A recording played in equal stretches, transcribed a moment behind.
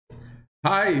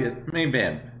Hi, it's me,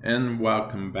 Van, and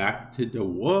welcome back to the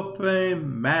Warframe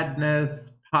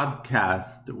Madness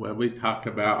podcast, where we talk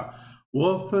about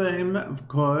Warframe, of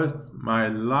course, my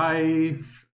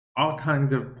life, all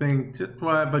kinds of things, just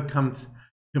whatever comes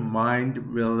to mind,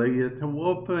 really. It's a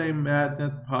Warframe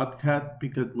Madness podcast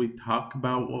because we talk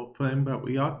about Warframe, but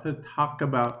we also talk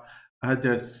about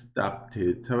other stuff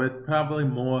too. So it's probably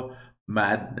more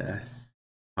madness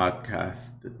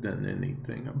podcast than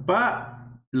anything. But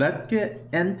let's get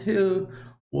into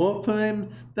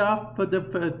Warframe stuff for the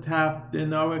first half,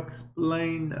 then I'll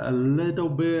explain a little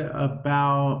bit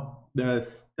about the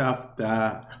stuff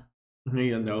that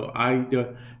I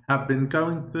have been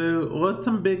going through, or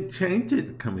some big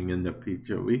changes coming in the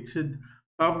future. We should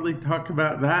probably talk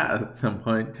about that at some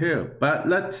point too. But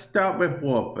let's start with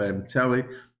Warframe, shall we?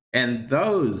 And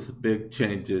those big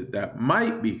changes that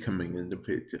might be coming in the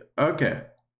future. Okay.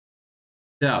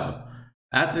 So,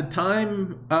 at the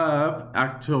time of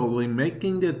actually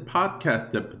making this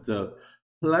podcast episode,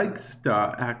 Plague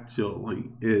Star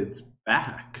actually is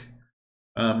back.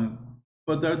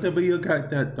 For those of you guys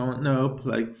that don't know,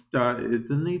 Plague Star is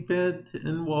an event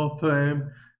in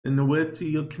Warframe in which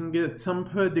you can get some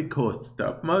pretty cool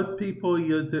stuff. Most people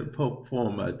use it for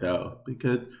Forma though,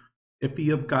 because if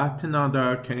you've gotten all the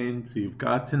arcanes, you've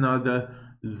gotten all the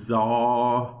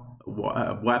Zaw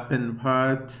weapon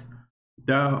parts,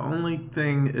 the only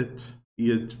thing it's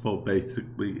used for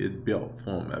basically is built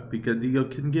format because you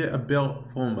can get a built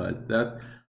format. That's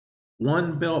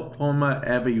one built format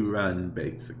every run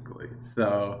basically.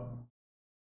 So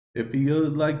if you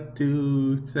like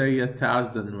to say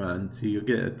 1,000 runs, you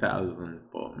get 1,000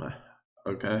 format.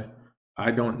 Okay.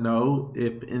 I don't know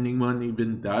if anyone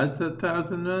even does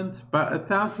 1,000 runs, but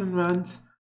 1,000 runs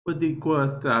would equal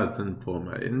 1,000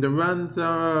 format. And the runs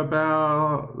are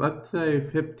about, let's say,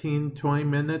 15, 20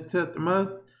 minutes at the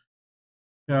most.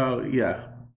 So, yeah,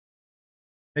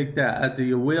 take that as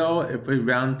you will. If we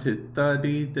round to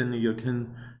 30, then you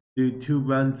can do 2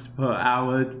 runs per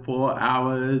hour, 4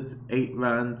 hours, 8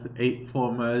 runs, 8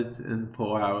 formats in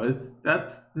 4 hours.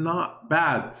 That's not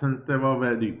bad since they're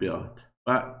already built.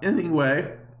 But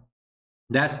anyway,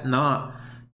 that's not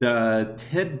the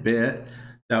tidbit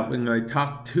that we're going to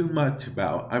talk too much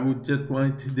about. I would just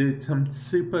want to do some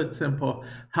super simple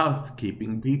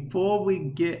housekeeping before we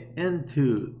get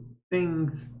into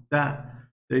things that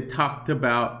they talked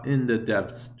about in the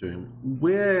dev stream,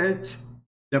 which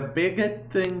the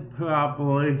biggest thing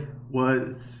probably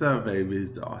was survey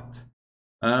results.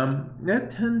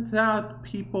 It turns out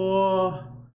people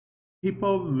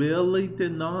really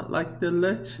did not like the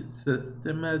lich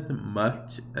system as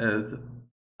much as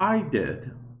I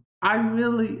did. I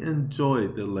really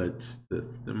enjoyed the lich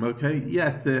system, okay?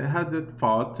 Yes, it had its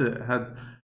faults. It had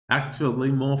actually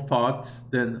more faults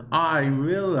than I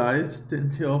realized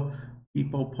until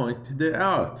people pointed it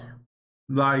out.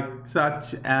 Like,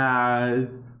 such as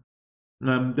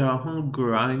the whole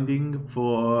grinding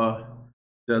for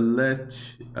the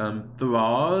lich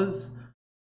thralls,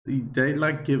 they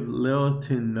like give little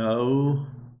to no,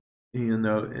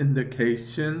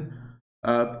 indication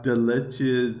of the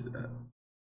lich's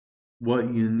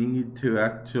what you need to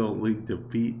actually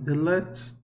defeat the lich,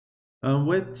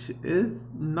 which is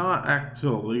not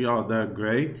actually all that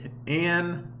great.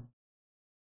 And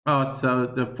also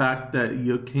the fact that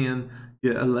you can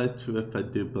get a lich with a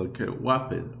duplicate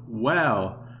weapon.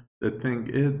 Well, the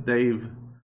thing is they've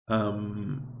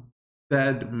um,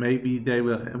 said maybe they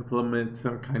will implement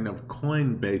some kind of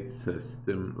coin-based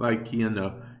system, like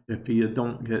if you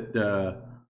don't get the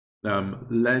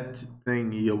let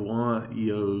thing you want,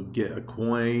 you get a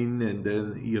coin, and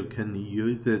then you can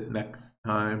use it next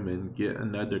time and get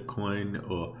another coin,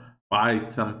 or buy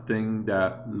something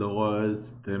that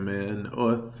lures them in,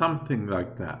 or something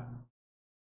like that.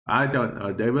 I don't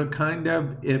know. They were kind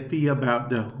of iffy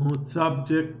about the whole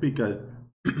subject because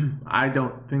I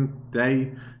don't think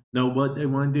they know what they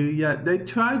want to do yet. They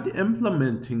tried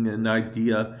implementing an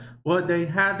idea. Well, they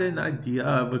had an idea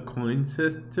of a coin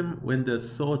system when the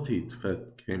sorties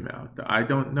first came out. I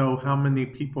don't know how many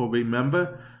people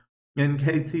remember. In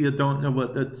case you don't know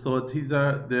what the sorties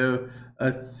are, they're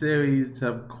a series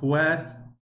of quests,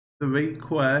 3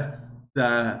 quests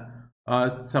that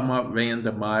are somewhat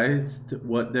randomized.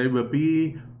 What they will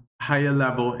be higher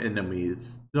level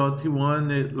enemies. 31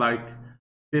 is like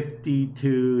 50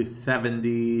 to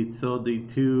 70,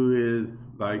 32 is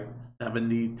like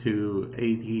 70 to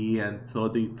 80, and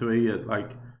 33 is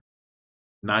like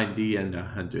 90 and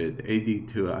 100, 80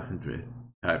 to 100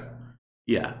 type.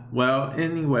 Yeah, well,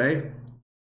 anyway,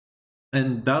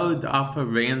 and those offer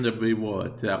random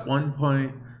rewards. At one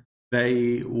point,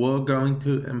 they were going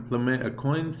to implement a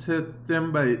coin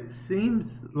system, but it seems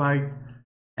like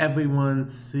everyone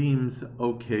seems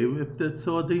okay with the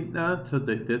sorting now, so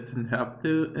they didn't have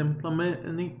to implement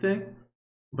anything.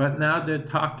 But now they're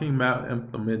talking about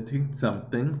implementing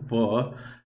something for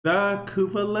the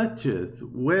Kuvaletches,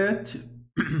 which,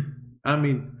 I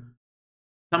mean,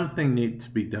 something needs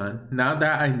to be done. Now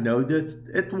that I noticed,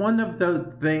 it's one of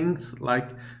those things like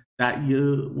that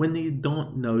when you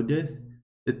don't notice,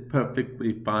 it's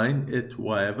perfectly fine, it's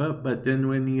whatever, but then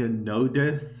when you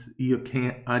notice, you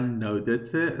can't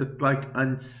unnotice it. It's like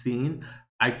unseen.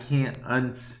 I can't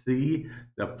unsee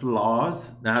the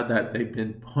flaws now that they've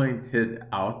been pointed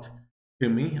out to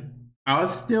me. I'll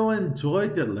still enjoy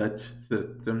the ledge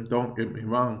system, don't get me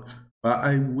wrong, but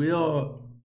I will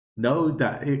know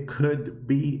that it could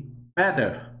be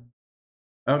better.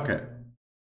 Okay.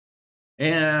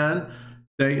 And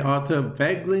they also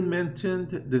vaguely mentioned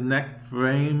the next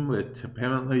frame, which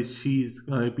apparently she's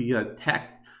going to be a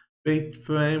tech based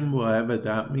frame, whatever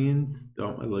that means.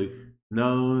 Don't really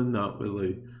know, not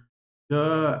really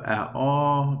sure at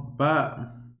all.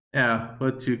 But yeah,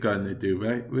 what you gonna do,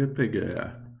 right? We'll figure it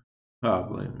out.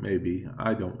 Probably, maybe.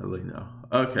 I don't really know.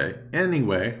 Okay.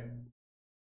 Anyway,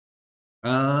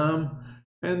 um,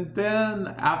 and then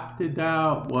after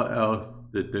that, what else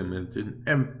did they mention?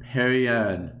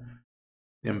 Empyrean.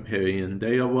 Empyrean.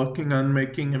 They are working on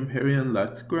making Empyrean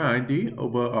less grindy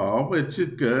overall, which is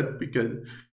good because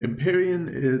Empyrean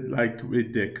is like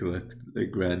ridiculously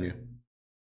grindy.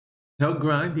 So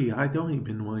grindy, I don't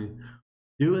even want to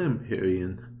do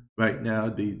Empyrean right now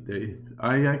these days.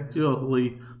 I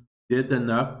actually did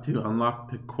enough to unlock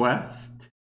the quest.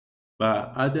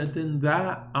 But other than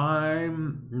that,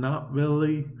 I'm not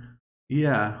really,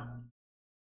 yeah,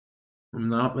 I'm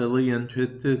not really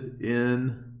interested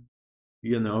in,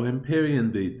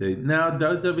 Empyrean these days. Now,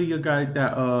 those of you guys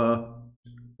that are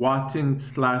watching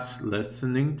slash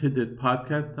listening to this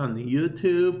podcast on the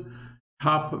YouTube,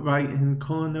 top right hand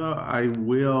corner, I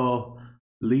will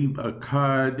leave a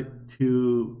card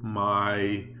to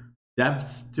my dev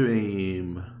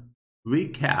stream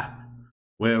recap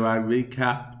where I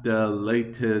recap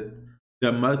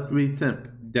the most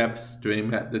recent dev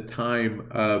stream at the time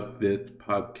of this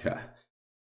podcast,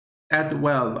 as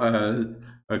well as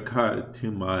a card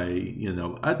to my,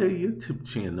 other YouTube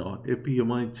channel if you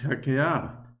want to check it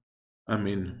out. I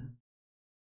mean,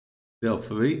 feel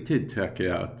free to check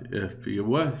it out if you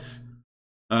wish.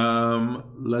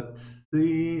 Let's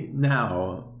see.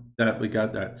 Now that we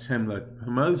got that shameless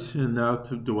promotion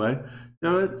out of the way,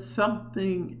 there is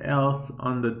something else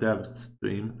on the dev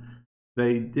stream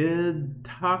they did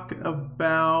talk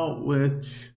about,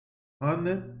 which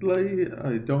honestly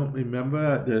I don't remember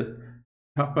at the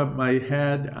top of my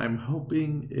head. I'm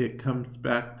hoping it comes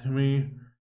back to me.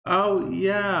 Oh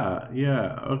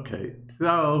yeah, okay.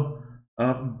 So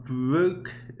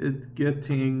Brooke is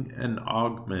getting an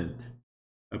augment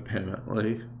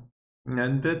apparently.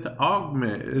 And this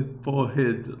augment is for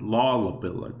his law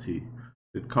ability.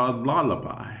 It's called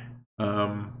Lullaby.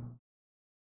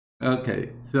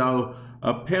 Okay, so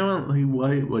apparently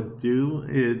what it would do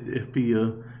is if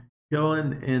you kill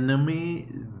an enemy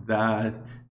that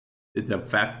is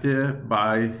affected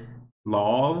by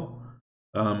law,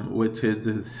 which is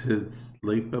his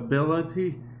sleep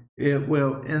ability, it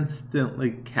will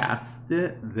instantly cast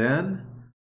it then.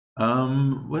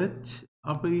 Which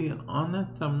I'll be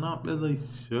honest, I'm not really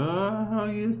sure how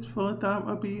useful that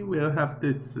would be. We'll have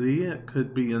to see. It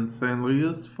could be insanely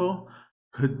useful,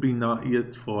 could be not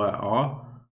useful at all.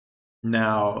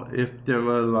 Now, if there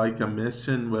were like a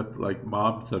mission with like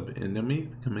mobs of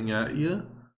enemies coming at you,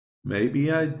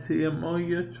 maybe I'd see it more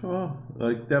useful.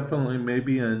 Like definitely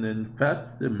maybe an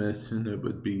infested mission it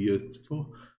would be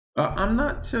useful. I'm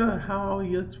not sure how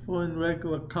useful in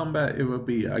regular combat it would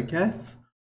be. I guess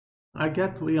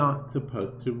we aren't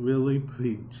supposed to really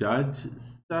prejudge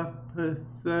stuff per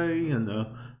se,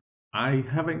 I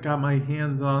haven't got my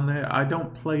hands on it. I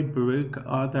don't play Baruch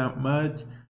all that much,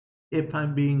 if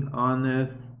I'm being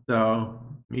honest. So,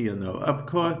 of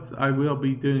course, I will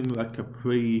be doing like a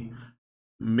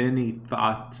mini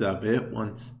thoughts of it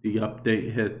once the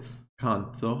update hits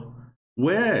console.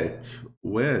 Which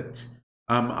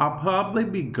I'll probably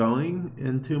be going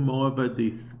into more of a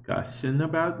discussion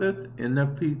about this in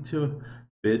a future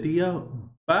video,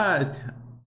 but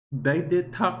they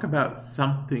did talk about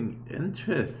something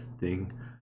interesting,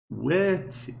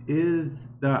 which is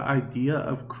the idea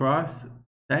of cross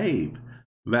save,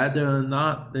 whether or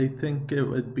not they think it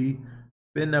would be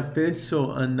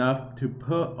beneficial enough to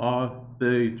put all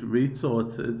the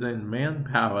resources and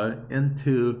manpower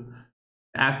into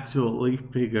actually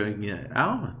figuring it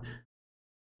out.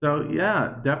 So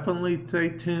yeah, definitely stay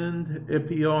tuned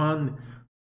if you're on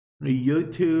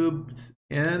YouTube,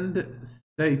 and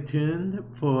stay tuned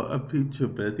for a future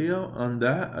video on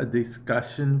that, a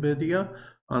discussion video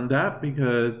on that,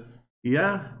 because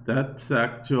yeah, that's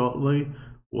actually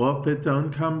worth its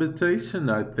own conversation,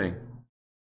 I think.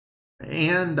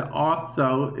 And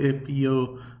also, if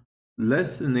you're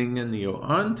listening and you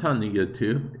aren't on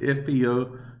YouTube, if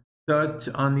you search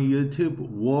on YouTube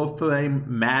Warframe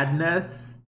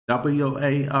Madness,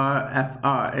 WARFRAME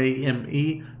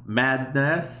Madness,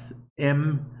 MADNESS,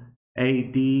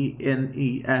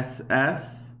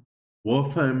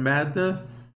 Warframe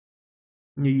Madness,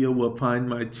 you will find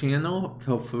my channel.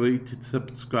 Feel free to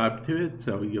subscribe to it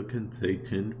so you can stay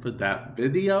tuned for that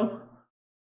video.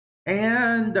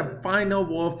 And the final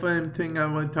Warframe thing I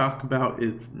want to talk about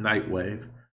is Nightwave.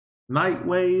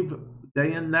 Nightwave,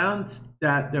 they announced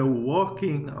that they're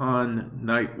working on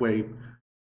Nightwave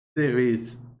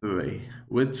Series 3,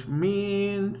 which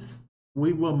means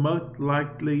we will most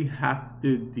likely have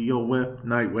to deal with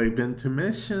Nightwave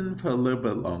Intermission for a little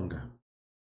bit longer.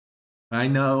 I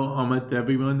know almost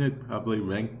everyone is probably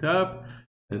ranked up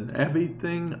and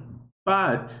everything,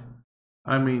 but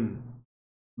I mean,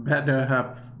 better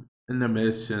have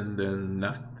intermission than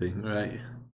nothing, right?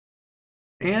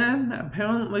 And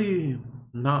apparently,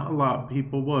 not a lot of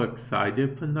people were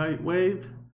excited for Nightwave,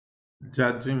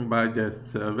 judging by their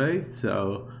survey.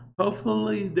 So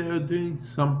hopefully, they're doing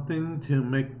something to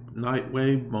make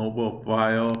Nightwave mobile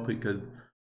viable, because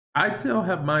I still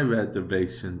have my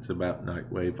reservations about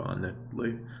Nightwave,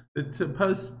 honestly. It's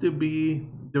supposed to be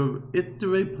it's the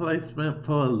replacement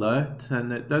for alerts,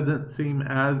 and it doesn't seem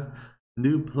as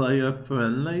new player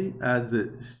friendly as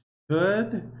it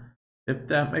should, if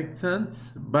that makes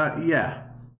sense. But yeah,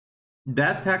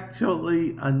 that's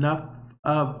actually enough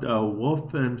of the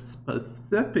Wolfram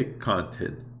specific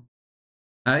content.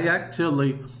 I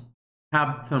actually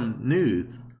have some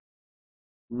news,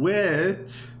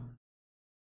 which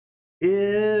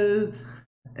is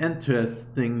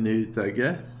interesting news, I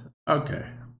guess. Okay.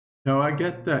 So I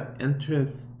guess the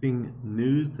interesting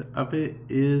news of it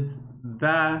is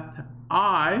that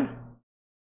I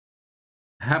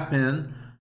happen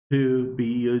to be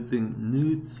using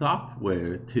new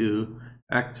software to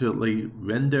actually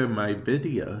render my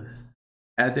videos,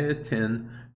 edit and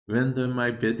render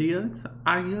my videos.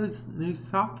 I use new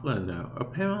software now.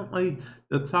 Apparently,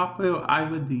 the software I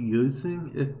was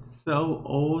using is so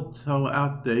old, so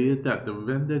outdated that the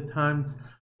render times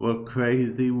were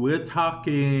crazy. We're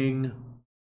talking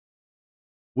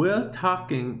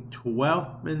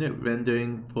 12-minute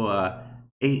rendering for a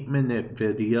 8-minute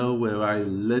video where I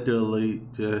literally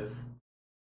just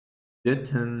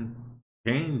didn't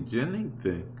change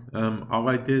anything. All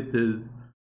I did is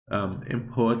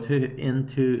import it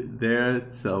into there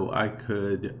so I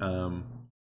could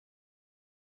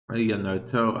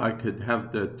so I could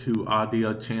have the two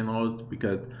audio channels,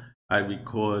 because I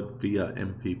record via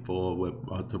MP4 with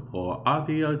multiple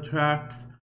audio tracks.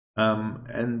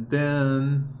 And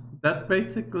then that's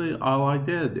basically all I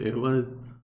did.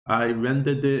 I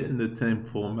rendered it in the same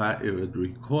format it was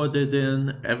recorded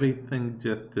in, everything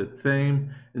just the same,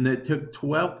 and it took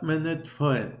 12 minutes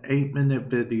for an 8-minute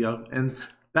video, and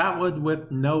that was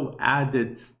with no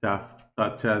added stuff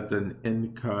such as an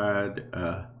in card,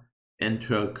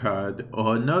 intro card,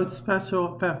 or no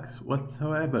special effects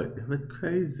whatsoever. It was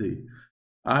crazy.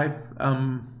 I've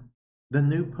the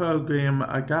new program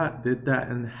I got did that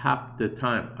in half the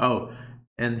time. Oh,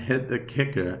 and hit the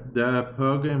kicker. The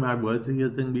program I was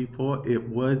using before, it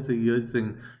was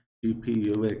using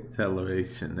GPU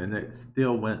acceleration, and it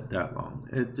still went that long.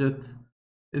 It just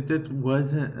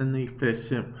wasn't an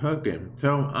efficient program.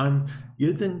 So I'm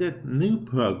using this new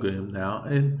program now,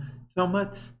 and so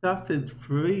much stuff is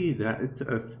free that it's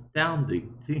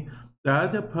astounding. See, the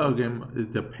other program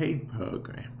is a paid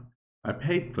program. I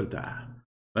paid for that.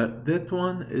 But this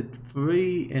one is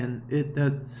free, and it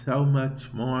does so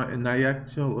much more. And I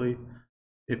actually,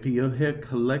 if you're here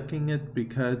collecting it,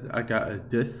 because I got a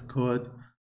Discord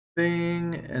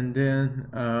thing, and then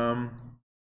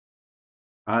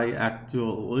I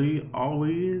actually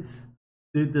always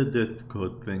do the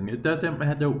Discord thing. It doesn't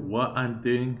matter what I'm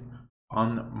doing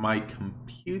on my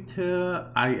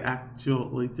computer. I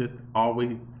actually just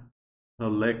always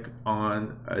click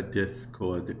on a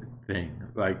Discord thing.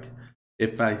 Like,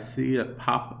 if I see it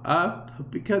pop up,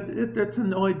 because it just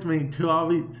annoys me to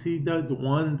always see those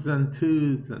ones and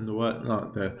twos and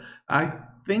whatnot there. I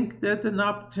think there's an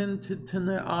option to turn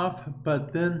it off,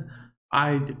 but then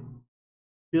I'd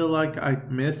feel like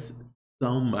I'd miss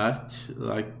so much,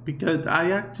 like, because I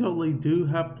actually do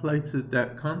have places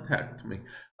that contact me.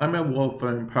 I'm a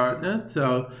Wolfram partner,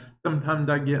 so sometimes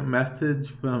I get a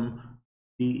message from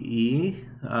DE,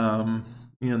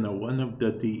 one of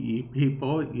the DE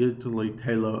people, usually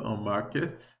Taylor or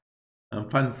Marcus.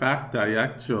 Fun fact, I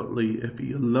actually, if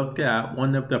you look at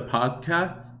one of the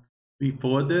podcasts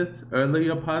before this,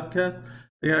 earlier podcast,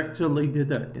 they actually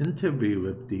did an interview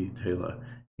with D. Taylor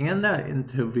and that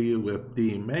interview with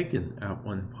D. Megan at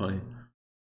one point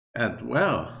as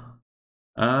well.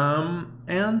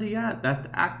 And yeah, that's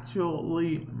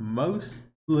actually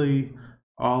mostly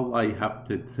all I have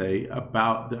to say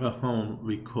about the home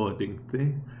recording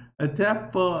thing.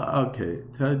 Except for, okay,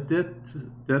 so this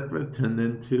would turn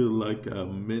into like a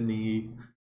mini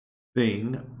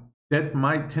thing that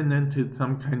might turn into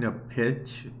some kind of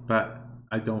pitch, but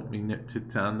I don't mean it to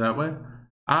sound that way.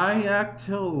 I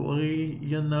actually,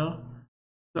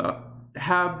 so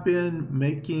have been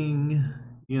making,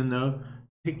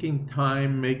 taking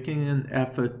time, making an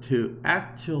effort to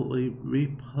actually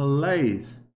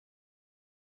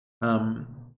um,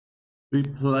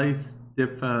 replace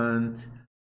different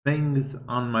things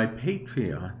on my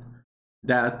Patreon.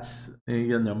 That's,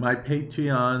 my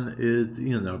Patreon is,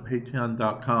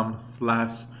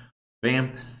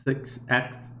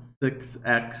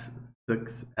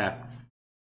 patreon.com/vamp6x6x6x.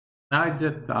 I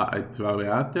just thought I'd throw it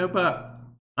out there, but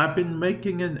I've been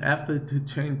making an effort to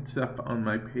change stuff on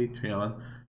my Patreon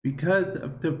because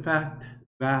of the fact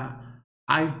that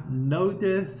I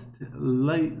noticed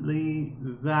lately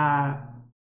that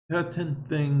certain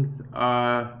things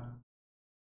are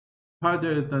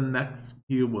harder the next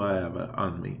few whatever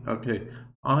on me. Okay,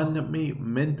 on me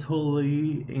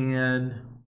mentally and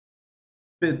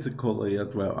physically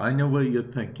as well. I know what you're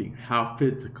thinking. How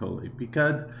physically?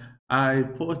 Because I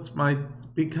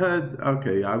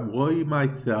worry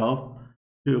myself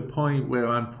to a point where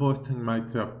I'm forcing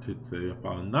myself to stay up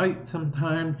all night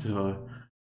sometimes or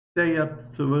stay up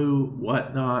through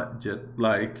whatnot, just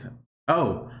like,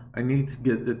 oh, I need to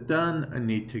get this done, I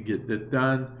need to get this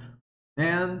done.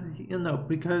 And,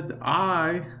 because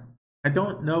I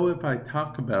don't know if I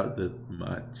talk about this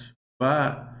much,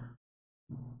 but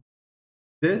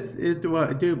this is what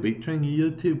I do between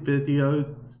YouTube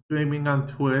videos, streaming on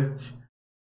Twitch,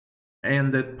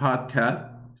 and this podcast,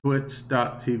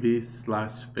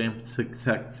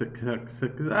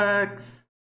 twitch.tv/vamp6x6x6x.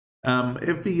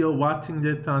 If you're watching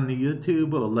this on the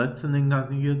YouTube or listening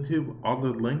on the YouTube, all the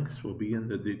links will be in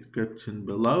the description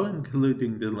below,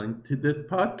 including the link to this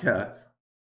podcast,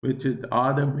 which is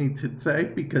odd of me to say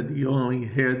because you only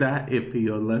hear that if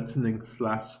you're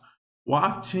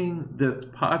listening/watching this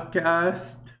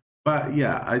podcast. But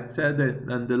yeah, I said it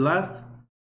nonetheless.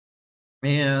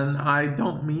 And I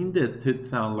don't mean it to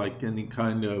sound like any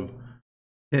kind of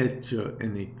pitch or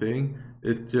anything.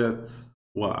 It's just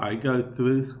what I go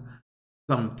through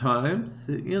sometimes,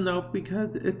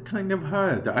 because it's kind of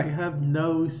hard. I have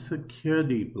no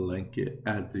security blanket,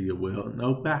 as you will,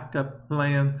 no backup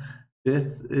plan.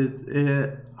 This is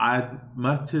it. As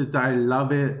much as I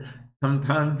love it,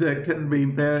 sometimes it can be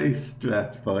very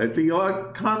stressful. If you're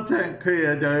a content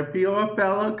creator, if you're a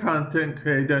fellow content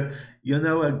creator, you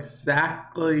know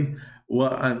exactly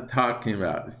what I'm talking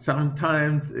about.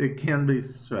 Sometimes it can be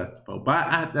stressful, but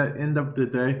at the end of the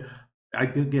day, I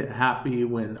do get happy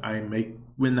when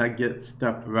I get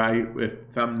stuff right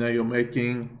with thumbnail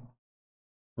making,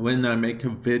 when I make a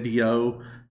video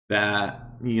that,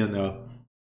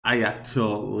 I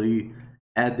actually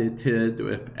edited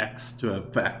with extra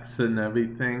effects and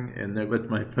everything, and it was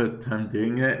my first time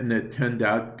doing it, and it turned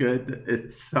out good.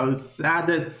 It's so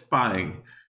satisfying.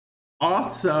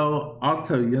 Also,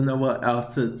 you know what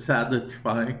else is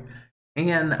satisfying?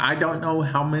 And I don't know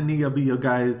how many of you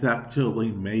guys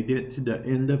actually made it to the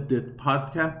end of this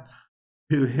podcast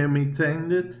to hear me saying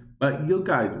this, but you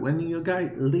guys, when you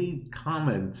guys leave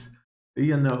comments,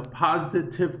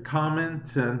 positive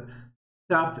comments and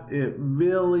stuff, it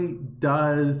really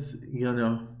does,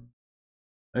 it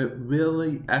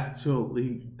really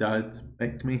actually does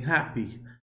make me happy.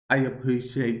 I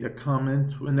appreciate the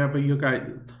comments whenever you guys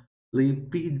leave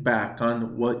feedback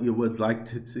on what you would like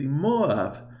to see more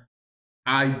of.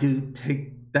 I do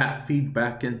take that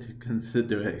feedback into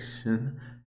consideration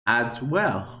as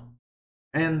well.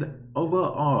 And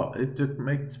overall, it just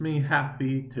makes me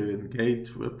happy to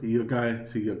engage with you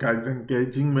guys, see you guys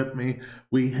engaging with me,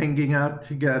 we hanging out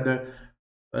together,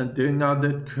 and doing all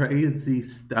the crazy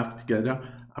stuff together.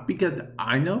 Because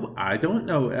I know I don't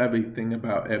know everything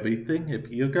about everything.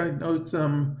 If you guys know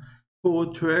some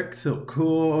cool tricks or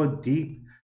cool deep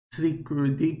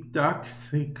secret, deep, dark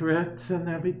secrets and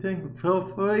everything,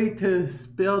 feel free to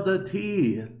spill the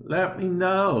tea. Let me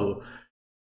know.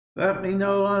 Let me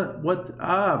know what's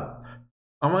up.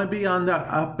 I want to be on the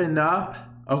up and up.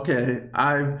 Okay,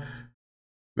 I've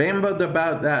rambled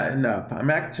about that enough. I'm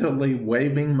actually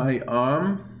waving my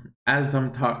arm as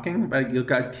I'm talking, but you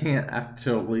guys can't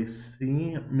actually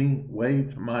see me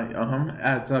wave my arm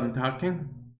as I'm talking,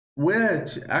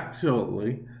 which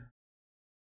actually,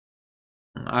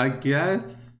 I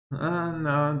guess,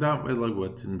 no, that really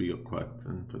wouldn't be a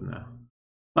question for now.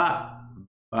 But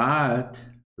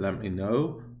let me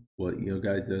know what you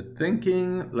guys are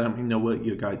thinking. Let me know what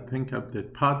you guys think of this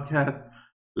podcast.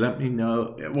 Let me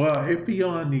know. Well, if you're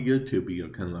on YouTube, you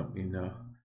can let me know.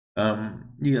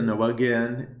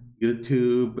 Again,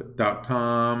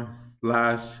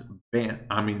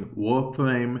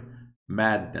 youtube.com/Warframe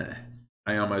Madness.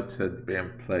 I almost said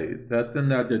band play. That's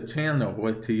another channel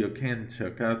which you can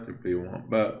check out if you want.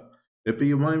 But if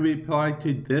you want to reply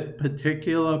to this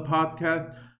particular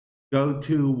podcast, go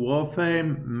to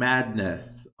Warframe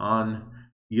Madness on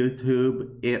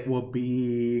YouTube. It will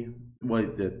be, what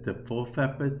is it, the 4th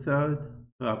episode?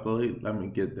 Probably. Let me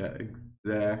get that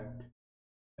exact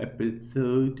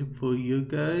episode for you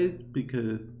guys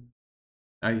because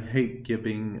I hate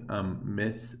giving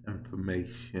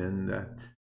misinformation.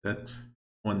 That's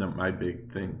one of my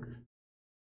big things.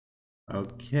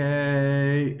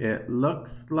 Okay, it looks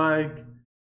like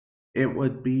it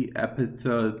would be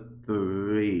episode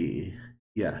 3.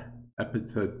 Yeah,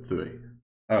 episode 3.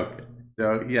 Okay,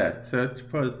 so yeah, search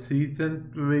for season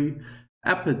 3,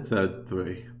 episode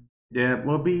 3. Yeah, it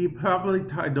will be probably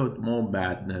titled More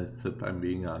Madness, if I'm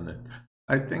being honest.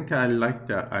 I think I like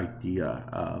the idea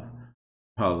of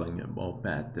calling it More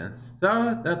Madness.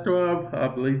 So that's what I'll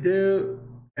probably do.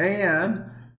 And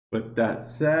with that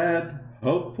said,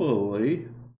 hopefully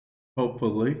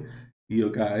you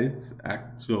guys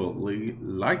actually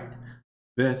liked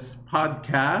this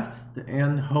podcast,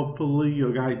 and hopefully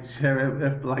you guys share it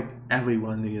with like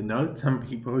everyone you know, some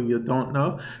people you don't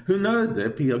know. Who knows,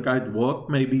 if you guys work,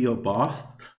 maybe your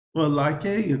boss will like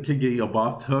it. You could get your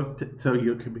boss hooked so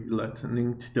you could be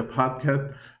listening to the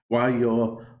podcast while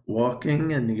you're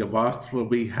working, and your boss will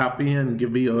be happy and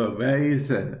give you a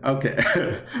raise. And okay.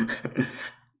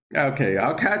 Okay,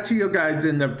 I'll catch you guys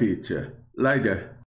in the future. Later.